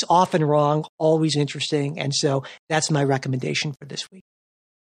 I think he's often wrong, always interesting. And so that's my recommendation for this week.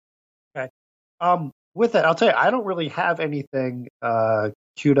 Okay. With that, I'll tell you, I don't really have anything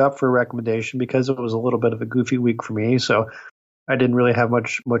queued up for a recommendation because it was a little bit of a goofy week for me. So I didn't really have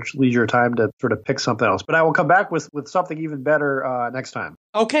much leisure time to sort of pick something else. But I will come back with something even better next time.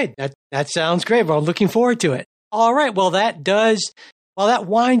 Okay, that sounds great. Well, I'm looking forward to it. All right. Well, that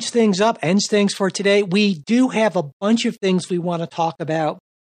winds things up, ends things for today. We do have a bunch of things we want to talk about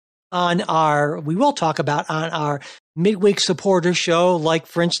on our midweek supporter show, like,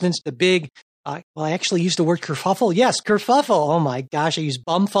 for instance, the big, I actually used the word kerfuffle. Yes, kerfuffle. Oh my gosh, I used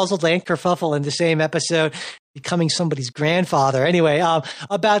bumfuzzled and kerfuffle in the same episode, becoming somebody's grandfather. Anyway,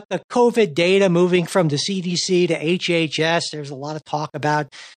 about the COVID data moving from the CDC to HHS. There's a lot of talk about,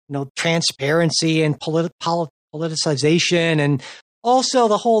 transparency and politicization, and also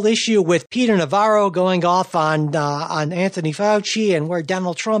the whole issue with Peter Navarro going off on Anthony Fauci and where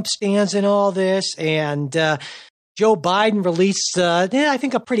Donald Trump stands in all this. And Joe Biden released, I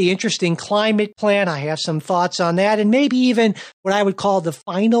think, a pretty interesting climate plan. I have some thoughts on that. And maybe even what I would call the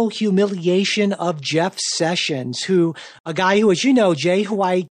final humiliation of Jeff Sessions, a guy who, as you know, Jay, who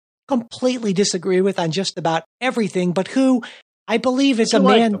I completely disagree with on just about everything, but who I believe is a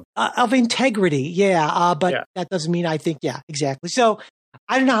man of integrity. Yeah. But that doesn't mean I think, exactly. So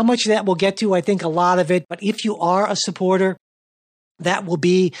I don't know how much of that we'll get to. I think a lot of it. But if you are a supporter, that will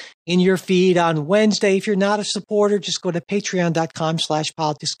be in your feed on Wednesday. If you're not a supporter, just go to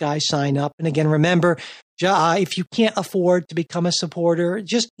patreon.com/politicsguys, sign up. And again, remember, if you can't afford to become a supporter,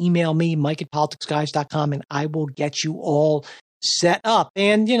 just email me, mike@politicsguys.com, and I will get you all set up.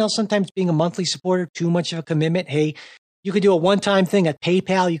 And, sometimes being a monthly supporter, too much of a commitment. Hey, you could do a one-time thing at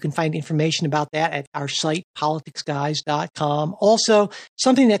PayPal. You can find information about that at our site, politicsguys.com. Also,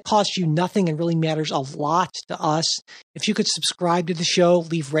 something that costs you nothing and really matters a lot to us. If you could subscribe to the show,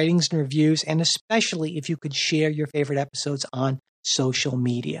 leave ratings and reviews, and especially if you could share your favorite episodes on social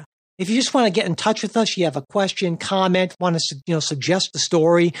media. If you just want to get in touch with us, you have a question, comment, want to suggest a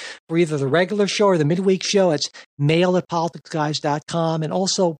story for either the regular show or the midweek show, it's mail@politicsguys.com. And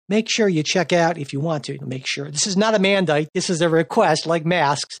also make sure you check out, if you want to make sure, this is not a mandate, this is a request like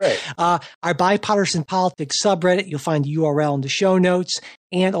masks. Right. Our Bipartisan Politics subreddit, you'll find the URL in the show notes,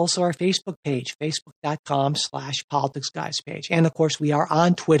 and also our Facebook page, facebook.com/politicsguys page. And of course, we are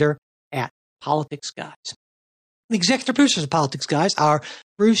on Twitter @politicsguys. The executive producers of Politics Guys are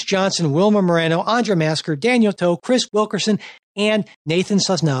Bruce Johnson, Wilma Moreno, Andra Masker, Daniel Toe, Chris Wilkerson, and Nathan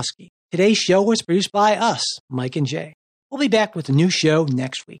Sosnowski. Today's show was produced by us, Mike and Jay. We'll be back with a new show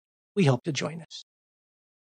next week. We hope to join us.